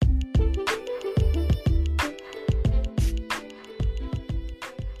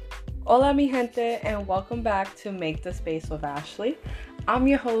Hola mi gente, and welcome back to Make the Space with Ashley. I'm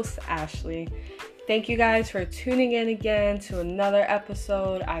your host, Ashley. Thank you guys for tuning in again to another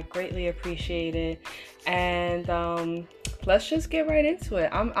episode. I greatly appreciate it. And let's just get right into it.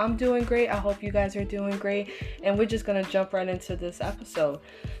 I'm doing great. I hope you guys are doing great. And we're just going to jump right into this episode.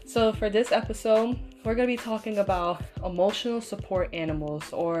 So for this episode, we're going to be talking about emotional support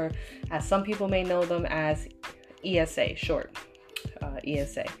animals, or as some people may know them as ESA, short,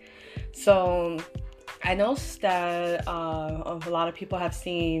 ESA. So I know that a lot of people have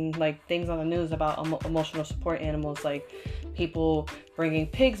seen like things on the news about emotional support animals, like people bringing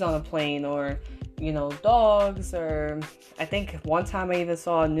pigs on a plane, or dogs, or I think one time I even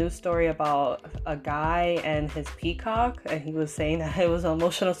saw a news story about a guy and his peacock, and he was saying that it was an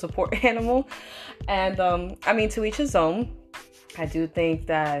emotional support animal. And to each his own. I do think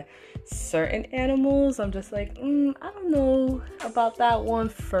that certain animals, I'm just like, I don't know about that one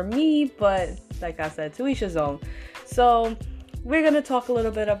for me, but like I said, to each his own. So we're going to talk a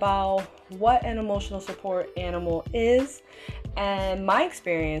little bit about what an emotional support animal is and my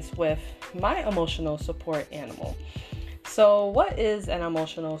experience with my emotional support animal. So what is an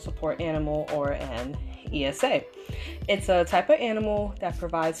emotional support animal, or an ESA? It's a type of animal that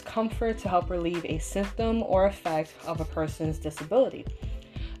provides comfort to help relieve a symptom or effect of a person's disability.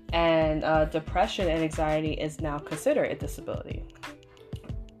 And depression and anxiety is now considered a disability.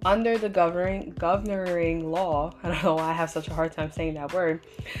 Under the governing law, I don't know why I have such a hard time saying that word,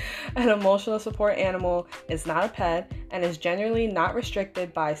 an emotional support animal is not a pet and is generally not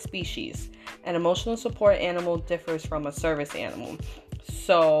restricted by species. An emotional support animal differs from a service animal.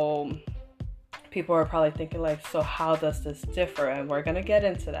 So people are probably thinking like, so how does this differ? And we're going to get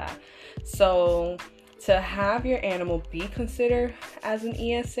into that. So to have your animal be considered as an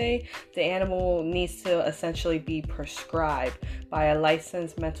ESA, the animal needs to essentially be prescribed by a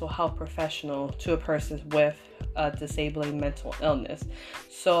licensed mental health professional to a person with a disabling mental illness.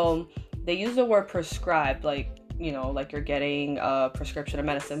 So they use the word prescribed, like you're getting a prescription of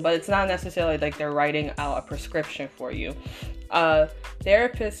medicine, but it's not necessarily like they're writing out a prescription for you.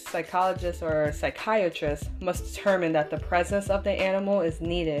 Therapists, psychologists, or psychiatrists must determine that the presence of the animal is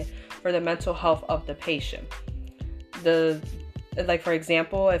needed for the mental health of the patient. For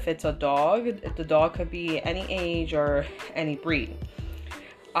example, if it's a dog, the dog could be any age or any breed.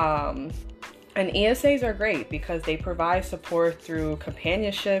 And ESAs are great because they provide support through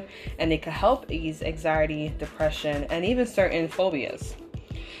companionship, and they can help ease anxiety, depression, and even certain phobias.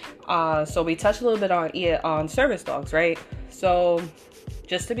 So we touched a little bit on service dogs, right? So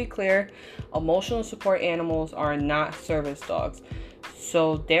just to be clear, emotional support animals are not service dogs.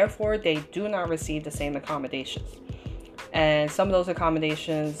 So therefore, they do not receive the same accommodations. And some of those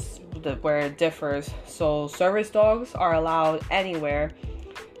accommodations, where it differs. So service dogs are allowed anywhere,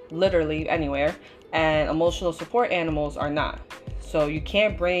 literally anywhere, and emotional support animals are not. So you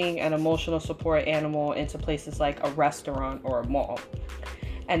can't bring an emotional support animal into places like a restaurant or a mall.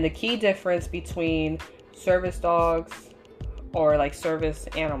 And the key difference between service dogs, or like service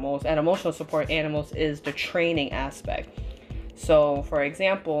animals, and emotional support animals is the training aspect. So for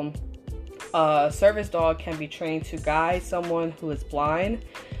example, a service dog can be trained to guide someone who is blind,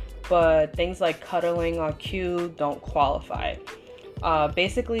 but things like cuddling on cue don't qualify.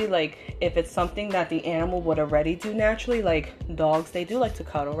 Basically, like if it's something that the animal would already do naturally, like dogs, they do like to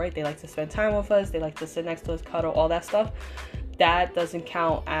cuddle, right? They like to spend time with us. They like to sit next to us, cuddle, all that stuff. That doesn't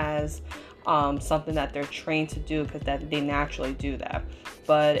count as something that they're trained to do, because that they naturally do that.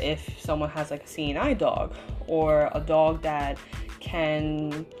 But if someone has like a seeing eye dog, or a dog that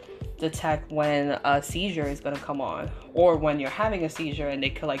can detect when a seizure is going to come on, or when you're having a seizure, and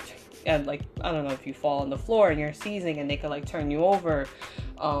they could I don't know, if you fall on the floor and you're seizing, and they could like turn you over,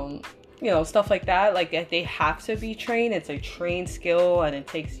 stuff like that. Like they have to be trained. It's a trained skill, and it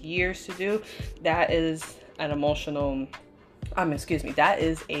takes years to do. That is an emotional. That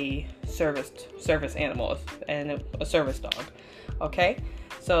is a service animal and a service dog. Okay,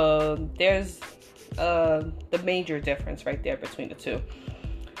 so there's the major difference right there between the two.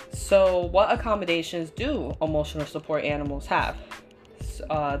 So what accommodations do emotional support animals have?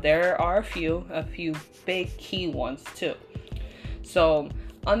 There are a few big key ones too. So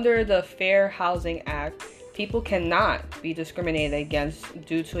under the Fair Housing Act, people cannot be discriminated against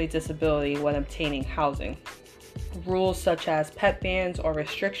due to a disability when obtaining housing. Rules such as pet bans or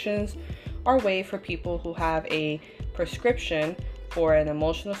restrictions are waived for people who have a prescription for an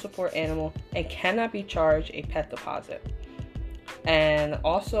emotional support animal and cannot be charged a pet deposit. And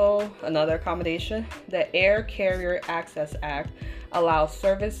also another accommodation, the Air Carrier Access Act allows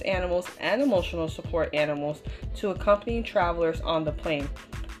service animals and emotional support animals to accompany travelers on the plane.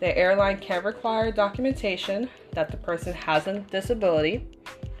 The airline can require documentation that the person has a disability.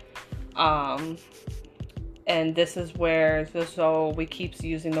 And this is where, so we keep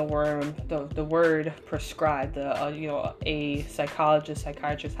using the word prescribed. A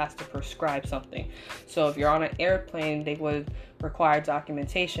psychiatrist has to prescribe something. So if you're on an airplane, they would require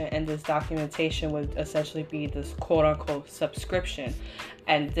documentation, and this documentation would essentially be this quote unquote subscription.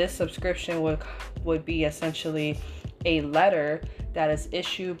 And this subscription would be essentially a letter that is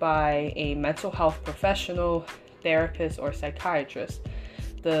issued by a mental health professional, therapist, or psychiatrist.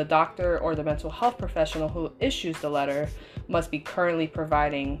 The doctor or the mental health professional who issues the letter must be currently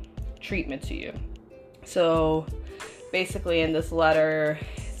providing treatment to you. So basically in this letter,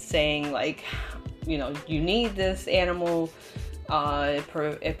 it's saying like, you need this animal.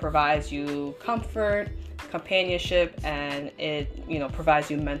 It provides you comfort, companionship, and it,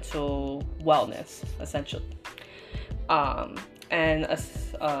 provides you mental wellness, essentially.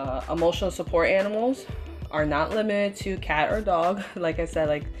 Emotional support animals are not limited to cat or dog. Like I said,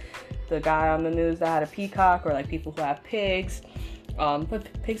 like the guy on the news that had a peacock, or like people who have pigs.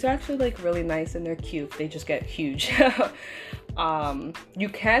 But pigs are actually like really nice and they're cute. They just get huge. You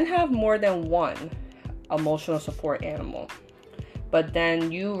can have more than one emotional support animal, but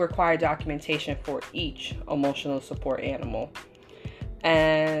then you require documentation for each emotional support animal.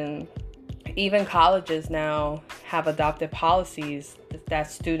 And even colleges now have adopted policies that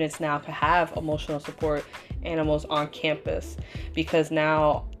students now can have emotional support animals on campus, because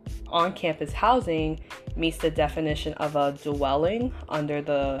now on-campus housing meets the definition of a dwelling under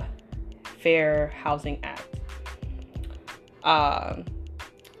the Fair Housing Act.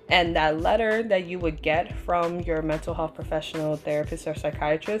 And that letter that you would get from your mental health professional, therapist, or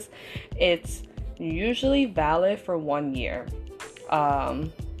psychiatrist, it's usually valid for 1 year.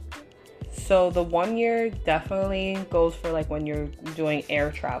 So the 1 year definitely goes for like when you're doing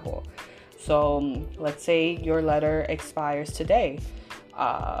air travel. So let's say your letter expires today,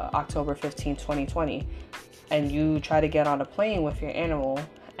 October 15, 2020, and you try to get on a plane with your animal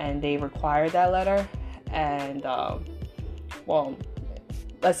and they require that letter. And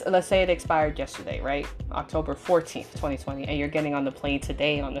let's say it expired yesterday, right? October 14th, 2020, and you're getting on the plane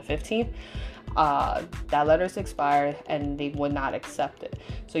today on the 15th. That letter's expired and they would not accept it.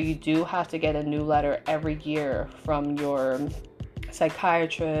 So you do have to get a new letter every year from your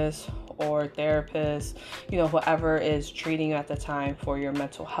psychiatrist or therapist, whoever is treating you at the time for your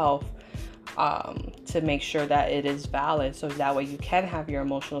mental health, to make sure that it is valid, so that way you can have your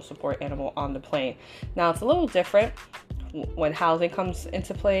emotional support animal on the plane. Now it's a little different when housing comes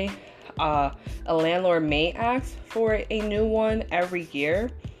into play. A landlord may ask for a new one every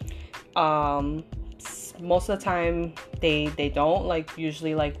year. Most of the time they don't, like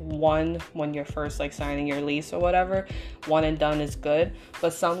usually like one when you're first like signing your lease or whatever, one and done is good.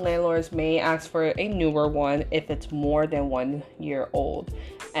 But some landlords may ask for a newer one if it's more than 1 year old,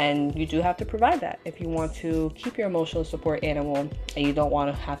 and you do have to provide that if you want to keep your emotional support animal and you don't want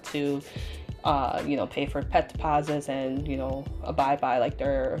to have to pay for pet deposits and abide by like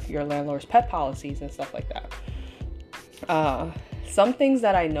your landlord's pet policies and stuff like that. Some things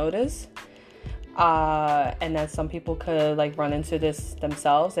that I notice, and that some people could like run into this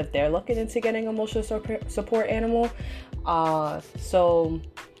themselves if they're looking into getting emotional support animal. So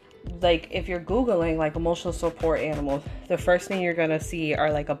like if you're Googling like emotional support animals, the first thing you're gonna see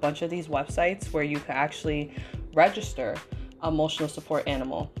are like a bunch of these websites where you can actually register emotional support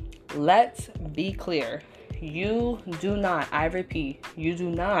animal. Let's be clear. You do not, I repeat, you do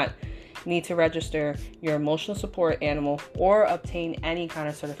not need to register your emotional support animal or obtain any kind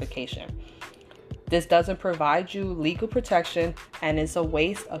of certification. This doesn't provide you legal protection and is a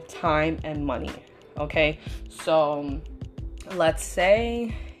waste of time and money. Okay, so let's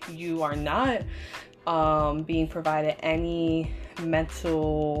say you are not being provided any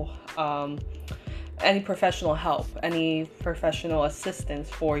any professional help, any professional assistance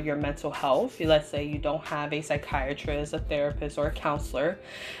for your mental health. Let's say you don't have a psychiatrist, a therapist, or a counselor,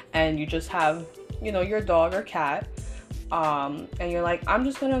 and you just have, your dog or cat, and you're like, I'm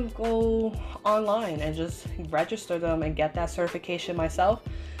just gonna go online and just register them and get that certification myself.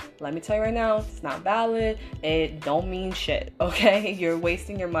 Let me tell you right now, it's not valid. It don't mean shit, okay? You're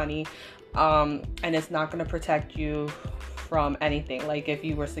wasting your money, and it's not gonna protect you from anything. Like if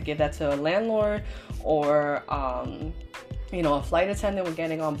you were to give that to a landlord or a flight attendant when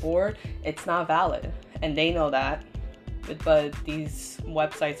getting on board, it's not valid, and they know that. But these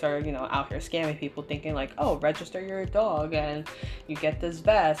websites are out here scamming people, thinking like, oh, register your dog and you get this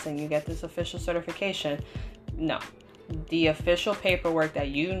vest and you get this official certification. No, the official paperwork that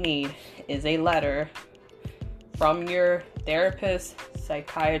you need is a letter from your therapist,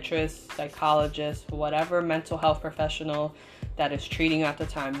 psychiatrist, psychologist, whatever mental health professional that is treating you at the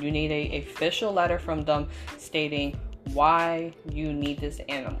time. You need a official letter from them stating why you need this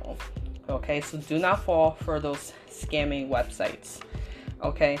animal. Okay, so do not fall for those scamming websites.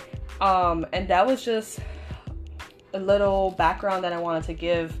 Okay, and that was just a little background that I wanted to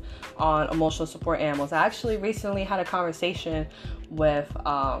give on emotional support animals. I actually recently had a conversation with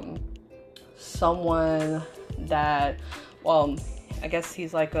someone that, well, I guess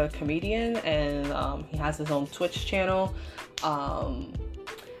he's like a comedian, and he has his own Twitch channel,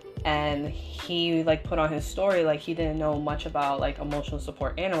 and he like put on his story like he didn't know much about like emotional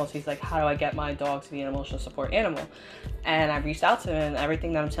support animals. He's like, how do I get my dog to be an emotional support animal? And I reached out to him, and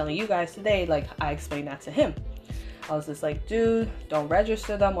everything that I'm telling you guys today, like I explained that to him. I was just like, dude, don't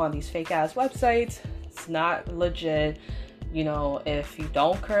register them on these fake ass websites. It's not legit. You know, if you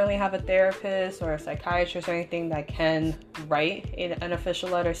don't currently have a therapist or a psychiatrist or anything that can write an official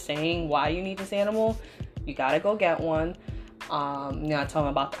letter saying why you need this animal, you gotta go get one. I told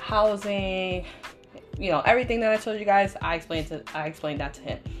him about the housing, everything that I told you guys. I explained that to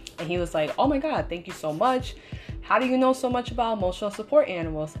him, and he was like, oh my god, thank you so much. How do you know so much about emotional support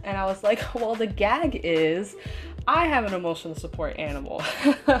animals? And I was like, well, the gag is I have an emotional support animal.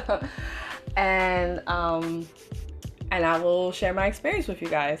 and I will share my experience with you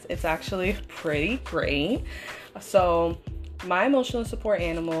guys. It's actually pretty great. So my emotional support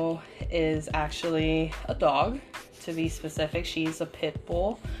animal is actually a dog, to be specific. She's a pit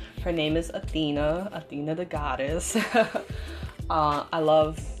bull. Her name is Athena the goddess. I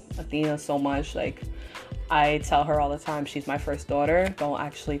love Athena so much. Like, I tell her all the time she's my first daughter. Don't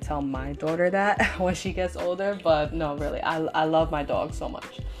actually tell my daughter that when she gets older, but no, really, I love my dog so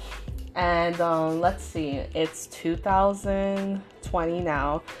much. And let's see, it's 2020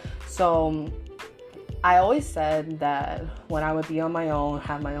 now. So I always said that when I would be on my own,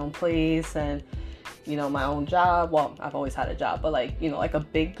 have my own place and, my own job. Well, I've always had a job, but like a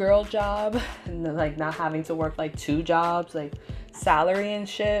big girl job, and like not having to work like 2 jobs, like salary and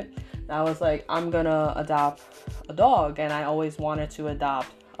shit. I was like, I'm gonna adopt a dog. And I always wanted to adopt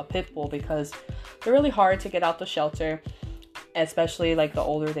a pit bull because they're really hard to get out the shelter, especially like the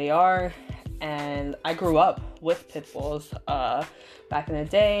older they are. And I grew up with pit bulls back in the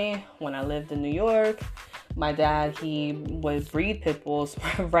day when I lived in New York. My dad, he would breed pit bulls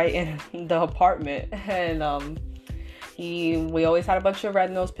right in the apartment, and we always had a bunch of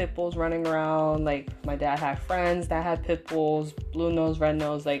red-nosed pit bulls running around. Like, my dad had friends that had pit bulls, blue nose, red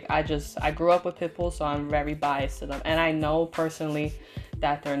nose. Like, I grew up with pit bulls, so I'm very biased to them. And I know personally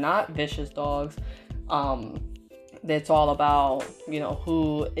that they're not vicious dogs. It's all about,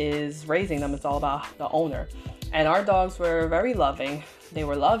 who is raising them. It's all about the owner. And our dogs were very loving. They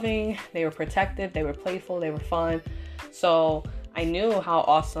were loving, they were protective, they were playful, they were fun. So I knew how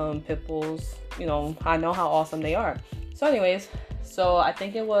awesome pit bulls, I know how awesome they are. So anyways, I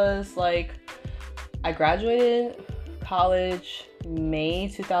think it was like, I graduated college May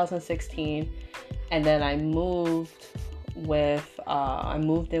 2016, and then I moved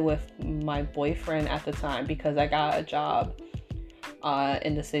in with my boyfriend at the time because I got a job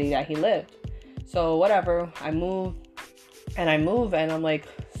in the city that he lived. So whatever, I moved and I'm like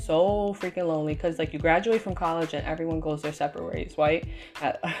so freaking lonely because like you graduate from college and everyone goes their separate ways, right?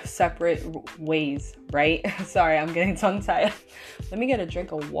 Separate ways, right? Sorry, I'm getting tongue-tied. Let me get a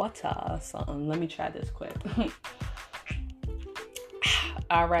drink of water or something. Let me try this quick.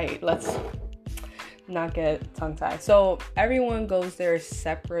 All right, let's not get tongue-tied. So everyone goes their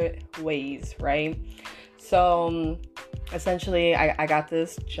separate ways, right? So essentially I got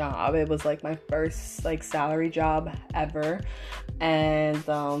this job. It was like my first like salary job ever. And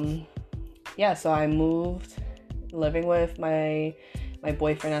so I moved living with my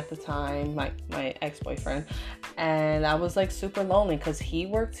boyfriend at the time, my ex-boyfriend. And I was like super lonely because he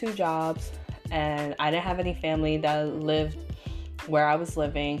worked 2 jobs and I didn't have any family that lived where I was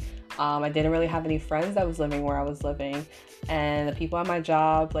living. I didn't really have any friends that was living where I was living. And the people at my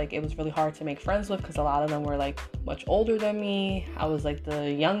job, like, it was really hard to make friends with because a lot of them were like much older than me. I was like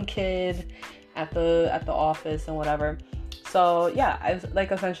the young kid at the office and whatever. So yeah, I was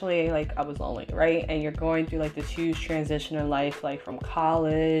like, essentially, like, I was lonely, right? And you're going through like this huge transition in life, like from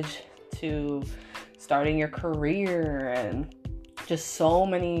college to starting your career and just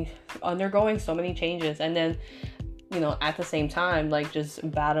undergoing so many changes. And then, at the same time, like, just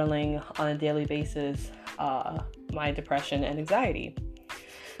battling on a daily basis my depression and anxiety.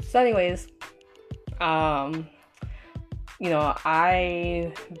 So anyways, I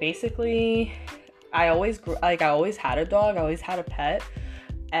always grew, like, I always had a dog, I always had a pet,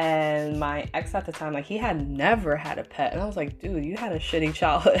 And my ex at the time, like, he had never had a pet. And I was like, dude, you had a shitty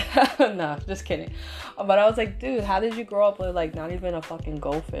childhood. No, just kidding. But I was like, dude, how did you grow up with, like, not even a fucking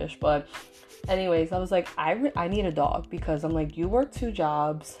goldfish? But anyways, I was like, I need a dog, because I'm like, you work 2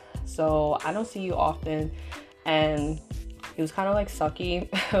 jobs, so I don't see you often. And he was kind of like sucky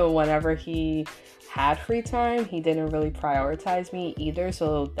whenever he had free time. He didn't really prioritize me either,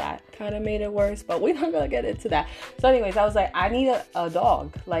 so that kind of made it worse, but we're not gonna get into that. So anyways, I was like, I need a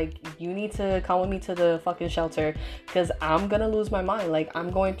dog. Like, you need to come with me to the fucking shelter, because I'm gonna lose my mind. Like, I'm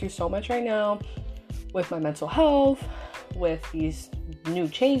going through so much right now with my mental health, with these new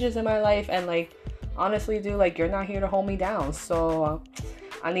changes in my life, and like, honestly, dude, like, you're not here to hold me down, so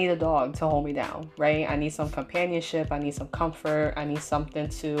I need a dog to hold me down, right? I need some companionship, I need some comfort, I need something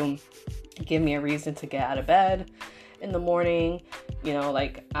to give me a reason to get out of bed in the morning. You know,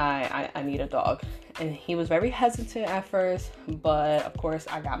 like, I need a dog. And he was very hesitant at first, but of course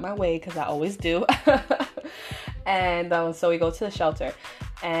I got my way, because I always do. And so we go to the shelter,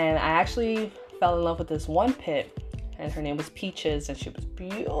 and I actually fell in love with this one pit, and her name was Peaches, and she was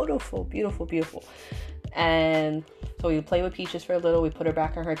beautiful, beautiful, beautiful. And so we played with Peaches for a little, we put her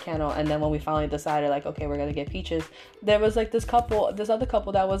back in her kennel, and then when we finally decided, like, okay, we're gonna get Peaches, there was like this other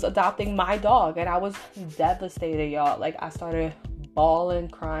couple that was adopting my dog, and I was devastated, y'all. Like, I started bawling,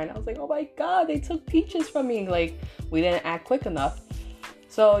 crying. I was like, oh my god, they took Peaches from me. Like, we didn't act quick enough.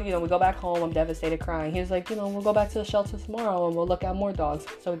 So, you know, we go back home, I'm devastated, crying. He was like, you know, we'll go back to the shelter tomorrow and we'll look at more dogs.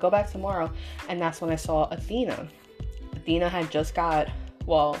 So we go back tomorrow, and that's when I saw Athena. Athena had just got,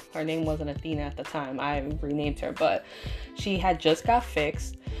 well, her name wasn't Athena at the time, I renamed her, but she had just got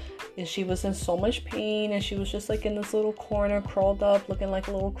fixed, and she was in so much pain, and she was just like in this little corner, curled up, looking like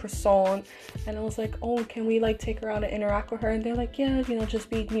a little croissant. And I was like, oh, can we like take her out and interact with her? And they're like, yeah, you know, just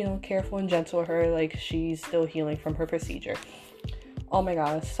be, you know, careful and gentle with her, like, she's still healing from her procedure. Oh my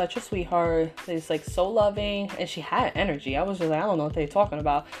god, such a sweetheart. She's like so loving, and she had energy. I was just like, I don't know what they're talking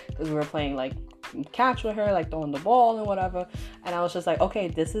about, because we were playing like catch with her, like throwing the ball and whatever, and I was just like, okay,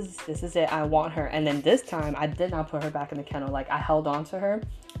 this is it, I want her. And then this time I did not put her back in the kennel. Like, I held on to her.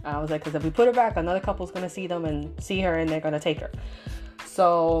 I was like, because if we put her back, another couple's gonna see her, and they're gonna take her.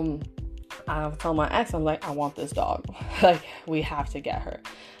 So I told my ex, I'm like, I want this dog. Like, we have to get her.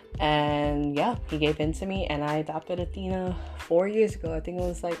 And yeah, he gave in to me, and I adopted Athena 4 years ago. I think it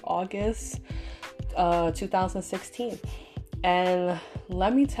was like August 2016. And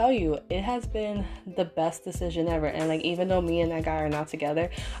let me tell you, it has been the best decision ever. And like, even though me and that guy are not together,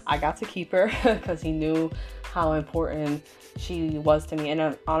 I got to keep her because he knew how important she was to me.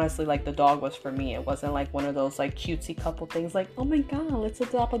 And honestly, like, the dog was for me. It wasn't like one of those like cutesy couple things, like, oh my god, let's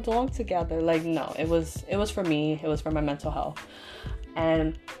adopt a dog together. Like, no, it was for me. It was for my mental health.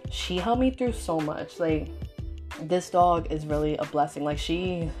 And she helped me through so much. Like, this dog is really a blessing. Like,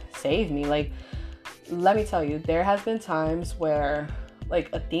 she saved me. Like, let me tell you, there has been times where, like,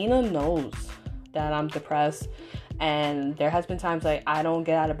 Athena knows that I'm depressed, and there has been times like I don't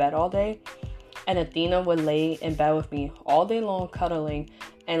get out of bed all day, and Athena would lay in bed with me all day long cuddling,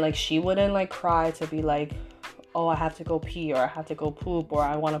 and like, she wouldn't like cry to be like, oh, I have to go pee, or I have to go poop, or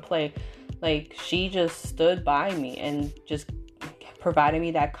I want to play. Like, she just stood by me and just provided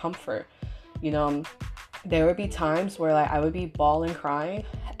me that comfort. You know, there would be times where like I would be bawling, crying,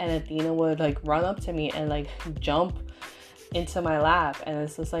 and Athena would like run up to me and like jump into my lap, and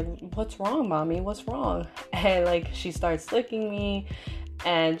it's just like, what's wrong, mommy, what's wrong? And like, she starts licking me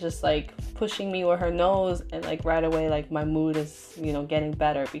and just like pushing me with her nose, and like right away, like, my mood is, you know, getting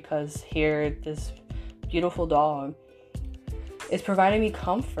better, because here this beautiful dog is providing me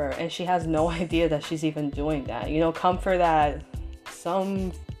comfort, and she has no idea that she's even doing that, you know, comfort that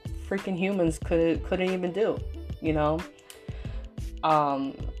some freaking humans couldn't even do, you know.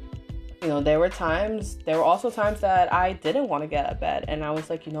 You know, there were also times that I didn't want to get out of bed, and I was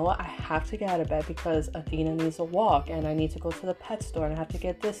like, you know what, I have to get out of bed because Athena needs a walk, and I need to go to the pet store, and I have to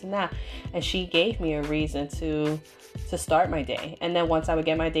get this and that. And she gave me a reason to start my day. And then once I would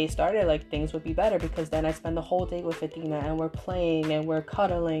get my day started, like, things would be better, because then I spend the whole day with Athena, and we're playing and we're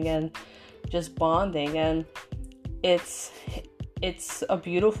cuddling and just bonding, and it's a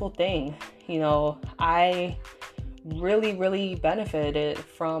beautiful thing. You know, I really, really benefited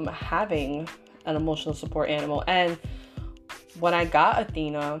from having an emotional support animal. And when I got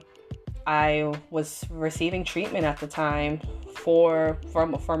Athena, I was receiving treatment at the time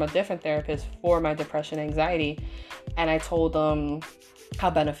from a different therapist for my depression and anxiety, and I told them how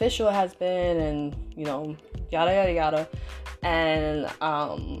beneficial it has been, and, you know, yada yada yada. And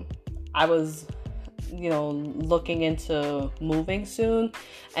I was looking into moving soon.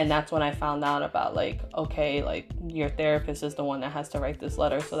 And that's when I found out about like, okay, like your therapist is the one that has to write this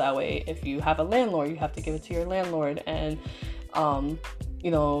letter. So that way, if you have a landlord, you have to give it to your landlord. And,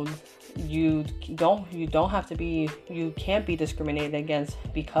 you can't be discriminated against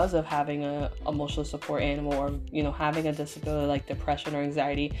because of having a emotional support animal, or having a disability like depression or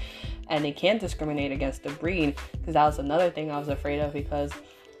anxiety. And they can't discriminate against the breed, because that was another thing I was afraid of, because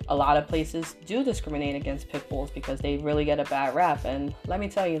a lot of places do discriminate against pit bulls because they really get a bad rap. And let me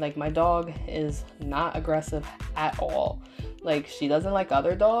tell you, like, my dog is not aggressive at all. Like, she doesn't like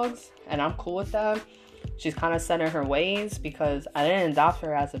other dogs, and I'm cool with that. She's kind of set in her ways because I didn't adopt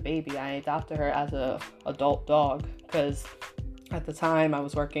her as a baby. I adopted her as a adult dog, because at the time I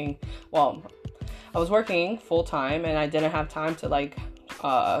was working full time, and I didn't have time to like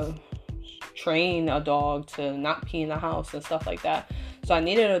train a dog to not pee in the house and stuff like that. So I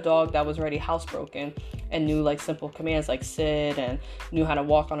needed a dog that was already housebroken and knew like simple commands like sit, and knew how to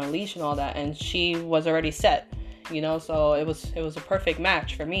walk on a leash and all that. And she was already set, so it was a perfect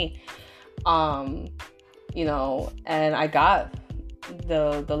match for me. And I got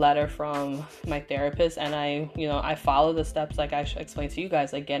the letter from my therapist, and I follow the steps like I explained to you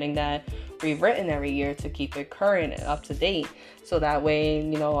guys, like getting that rewritten every year to keep it current and up to date. So that way,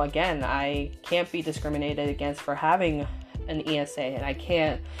 again, I can't be discriminated against for having an ESA,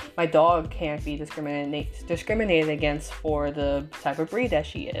 and my dog can't be discriminated against for the type of breed that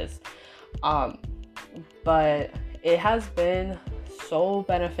she is. But it has been so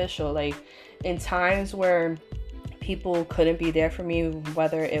beneficial, like in times where people couldn't be there for me,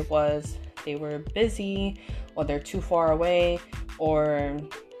 whether it was they were busy or they're too far away, or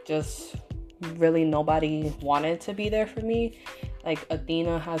just really nobody wanted to be there for me. Like,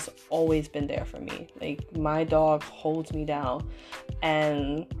 Athena has always been there for me. Like, my dog holds me down.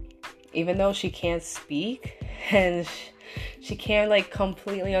 And even though she can't speak and she can't like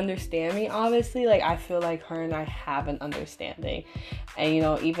completely understand me, obviously, like I feel like her and I have an understanding.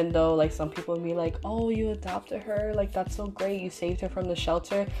 And even though like some people would be like, oh, you adopted her, like that's so great, you saved her from the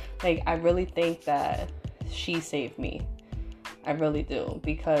shelter, like I really think that she saved me. I really do,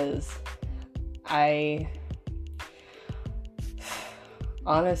 because I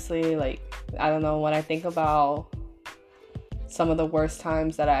honestly, like, I don't know, when I think about some of the worst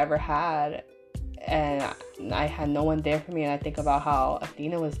times that I ever had and I had no one there for me, and I think about how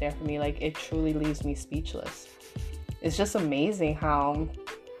Athena was there for me, like it truly leaves me speechless. It's just amazing how,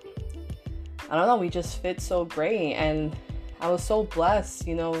 I don't know, we just fit so great. And I was so blessed,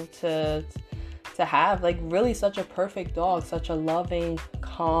 to have like really such a perfect dog, such a loving,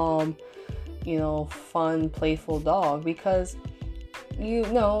 calm, fun, playful dog. Because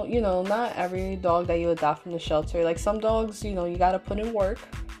not every dog that you adopt from the shelter, like some dogs, you gotta put in work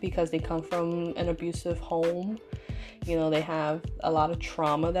because they come from an abusive home. They have a lot of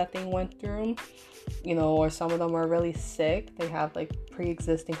trauma that they went through, or some of them are really sick. They have like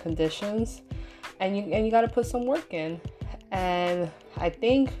pre-existing conditions, and you got to put some work in. And I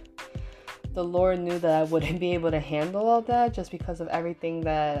think the Lord knew that I wouldn't be able to handle all that just because of everything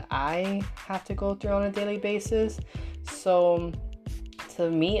that I have to go through on a daily basis. So to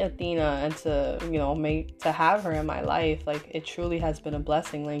meet Athena and to have her in my life, like it truly has been a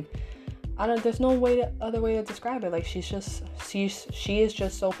blessing. Like, there's no other way to describe it. Like, she is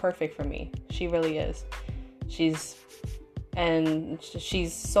just so perfect for me. She really is. She's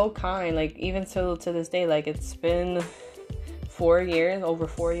so kind. Like, even to this day, like it's been over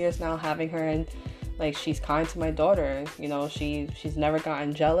 4 years now having her, and like she's kind to my daughter. She's never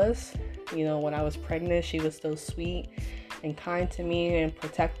gotten jealous. When I was pregnant, she was still sweet and kind to me and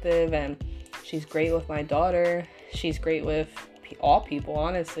protective, and she's great with my daughter. She's great with all people,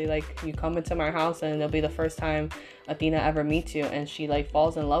 honestly. Like, you come into my house and it'll be the first time Athena ever meets you, and she like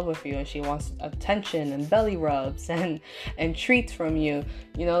falls in love with you, and she wants attention and belly rubs and treats from you.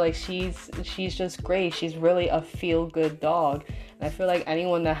 Like she's just great. She's really a feel-good dog. And I feel like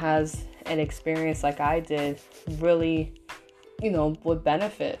anyone that has an experience like I did really, would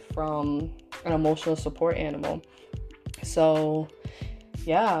benefit from an emotional support animal. So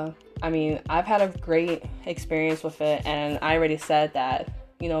yeah, I mean, I've had a great experience with it, and I already said that,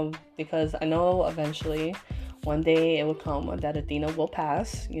 because I know eventually one day it will come that Athena will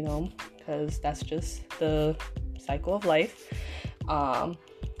pass, because that's just the cycle of life. And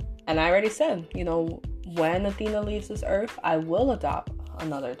I already said, when Athena leaves this earth, I will adopt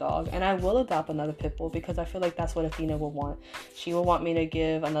another dog, and I will adopt another pit bull, because I feel like that's what Athena will want. She will want me to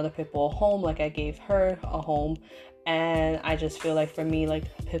give another pit bull a home like I gave her a home. And I just feel like for me, like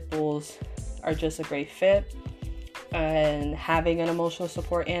pit bulls are just a great fit. and having an emotional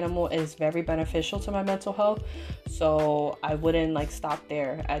support animal is very beneficial to my mental health. So I wouldn't like stop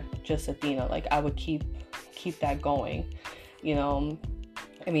there at just Athena. Like I would keep that going. You know,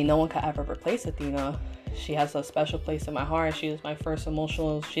 I mean, no one could ever replace Athena. She has a special place in my heart. She's my first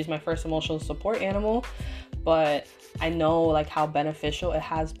emotional support animal. But I know like how beneficial it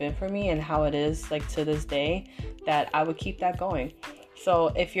has been for me and how it is like to this day, that I would keep that going. So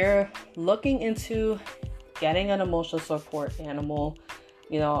if you're looking into getting an emotional support animal,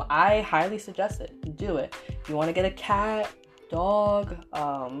 you know, I highly suggest it. Do it. If you want to get a cat, dog,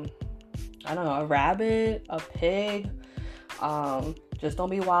 I don't know, a rabbit, a pig, just don't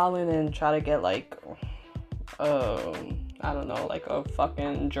be wilding and try to get like, I don't know, like a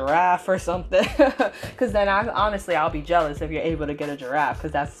fucking giraffe or something. Because then I'll be jealous if you're able to get a giraffe,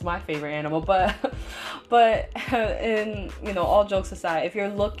 because that's my favorite animal. But in, you know, all jokes aside, if you're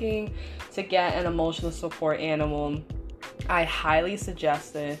looking to get an emotional support animal, I highly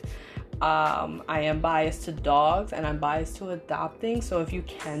suggest it. I am biased to dogs and I'm biased to adopting. So if you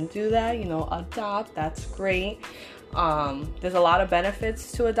can do that, you know, adopt, that's great. There's a lot of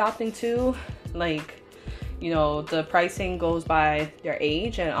benefits to adopting too. Like, you know, the pricing goes by their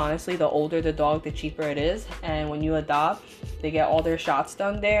age, and honestly, the older the dog, the cheaper it is. And when you adopt, they get all their shots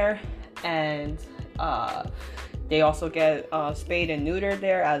done there, and they also get spayed and neutered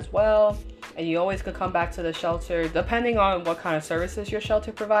there as well. And you always could come back to the shelter, depending on what kind of services your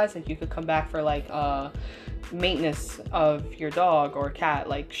shelter provides. Like you could come back for like maintenance of your dog or cat,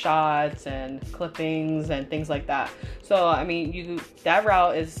 like shots and clippings and things like that. So I mean, that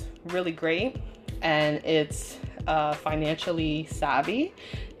route is really great. And it's financially savvy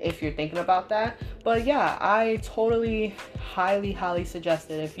if you're thinking about that. But yeah, I totally highly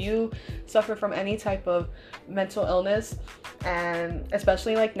suggest it. If you suffer from any type of mental illness, and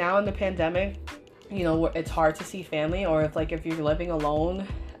especially like now in the pandemic, you know, it's hard to see family, or if you're living alone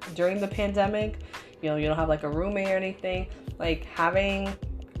during the pandemic, you know, you don't have like a roommate or anything, like having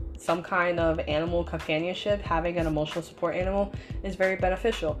some kind of animal companionship, having an emotional support animal is very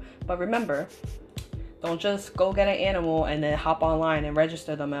beneficial. But remember, don't just go get an animal and then hop online and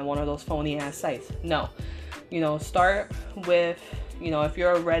register them at one of those phony ass sites. No. You know, start with, you know, if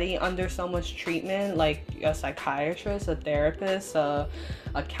you're already under someone's treatment, like a psychiatrist, a therapist, a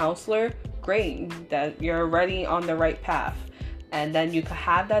counselor, great, that you're already on the right path. And then you could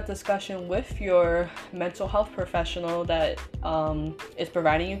have that discussion with your mental health professional that is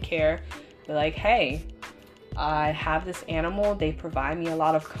providing you care. Be like, hey, I have this animal. They provide me a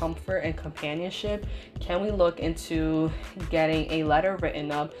lot of comfort and companionship. Can we look into getting a letter written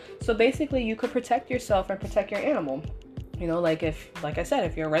up? So basically you could protect yourself and protect your animal. You know, like I said,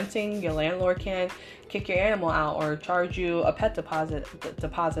 if you're renting, your landlord can kick your animal out or charge you a pet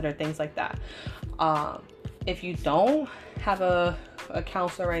deposit or things like that. If you don't have a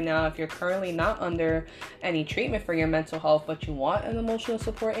counselor right now, if you're currently not under any treatment for your mental health, but you want an emotional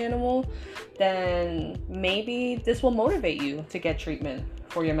support animal, then maybe this will motivate you to get treatment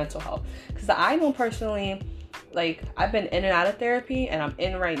for your mental health. Because I know personally, like, I've been in and out of therapy, and I'm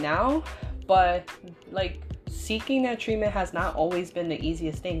in right now, but like seeking that treatment has not always been the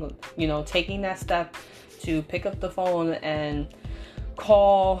easiest thing. You know, taking that step to pick up the phone and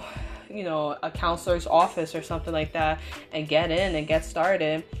call, you know, a counselor's office or something like that and get in and get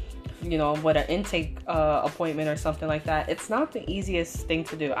started, you know, with an intake appointment or something like that. It's not the easiest thing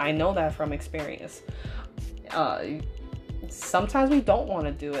to do. I know that from experience. Sometimes we don't want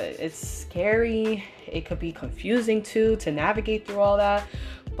to do it. It's scary. It could be confusing too to navigate through all that.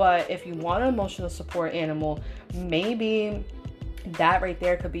 But if you want an emotional support animal, maybe that right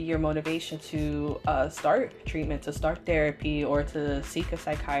there could be your motivation to start treatment, to start therapy, or to seek a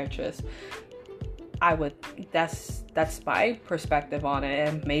psychiatrist. That's my perspective on it.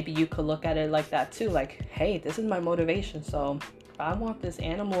 And maybe you could look at it like that too. Like, hey, this is my motivation. So if I want this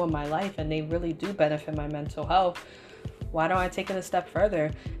animal in my life and they really do benefit my mental health, why don't I take it a step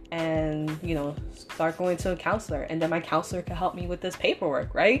further and, you know, start going to a counselor, and then my counselor can help me with this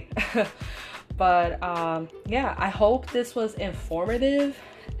paperwork, right? But yeah, I hope this was informative,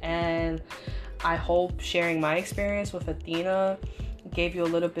 and I hope sharing my experience with Athena gave you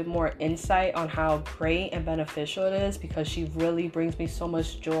a little bit more insight on how great and beneficial it is, because she really brings me so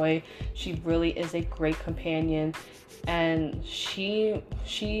much joy. She really is a great companion, and she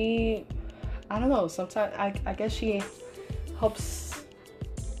I don't know, sometimes I guess she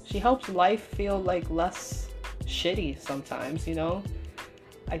helps life feel like less shitty sometimes, you know?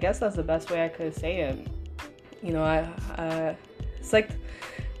 I guess that's the best way I could say it. You know, it's like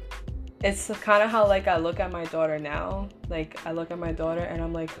it's kind of how like I look at my daughter now. Like I look at my daughter and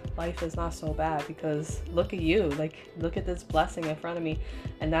I'm like, life is not so bad because look at you. Like look at this blessing in front of me.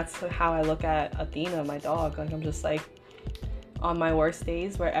 And that's how I look at Athena, my dog. Like I'm just like, on my worst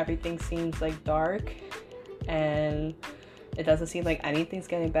days where everything seems like dark and it doesn't seem like anything's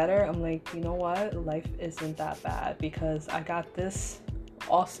getting better, I'm like, you know what? Life isn't that bad because I got this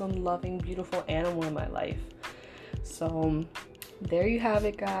awesome, loving, beautiful animal in my life. So there you have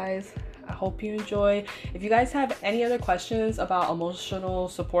it, guys. I hope you enjoy. If you guys have any other questions about emotional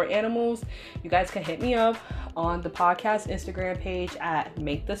support animals, you guys can hit me up on the podcast Instagram page at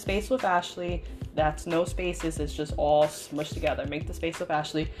Make the Space with Ashley. That's no spaces, it's just all smushed together. Make the Space with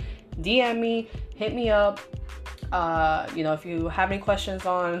Ashley. DM me, hit me up. If you have any questions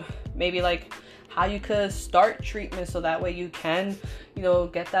on maybe like how you could start treatment so that way you can,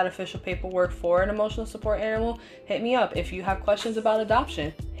 get that official paperwork for an emotional support animal, hit me up. If you have questions about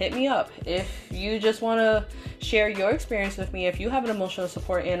adoption, hit me up. If you just want to share your experience with me, if you have an emotional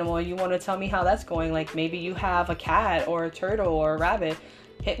support animal and you want to tell me how that's going, like maybe you have a cat or a turtle or a rabbit,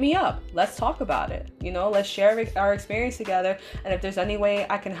 hit me up. Let's talk about it. Let's share our experience together. And if there's any way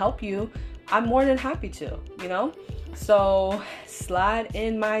I can help you, I'm more than happy to, So slide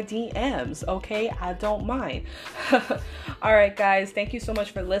in my DMs, okay? I don't mind. All right, guys. Thank you so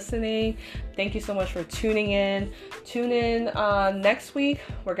much for listening. Thank you so much for tuning in. Tune in next week.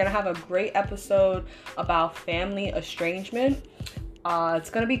 We're going to have a great episode about family estrangement. It's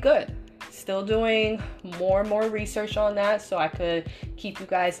going to be good. Still doing more and more research on that so I could keep you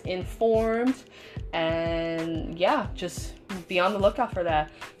guys informed. And yeah, just be on the lookout for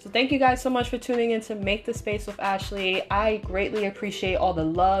that. So thank you guys so much for tuning in to Make the Space with Ashley. I greatly appreciate all the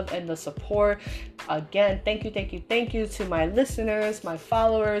love and the support. Again, thank you to my listeners, my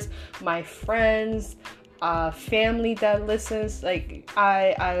followers, my friends, family that listens. Like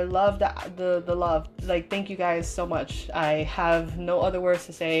I love the love. Like thank you guys so much. I have no other words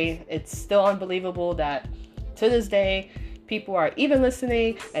to say. It's still unbelievable that to this day people are even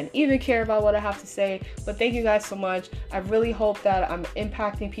listening and even care about what I have to say. But thank you guys so much. I really hope that I'm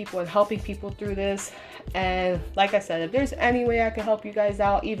impacting people and helping people through this. And like I said, if there's any way I can help you guys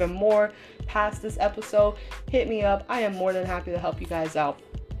out even more past this episode, hit me up. I am more than happy to help you guys out.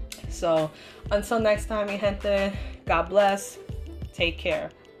 So until next time, mi gente, God bless. Take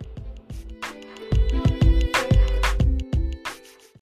care.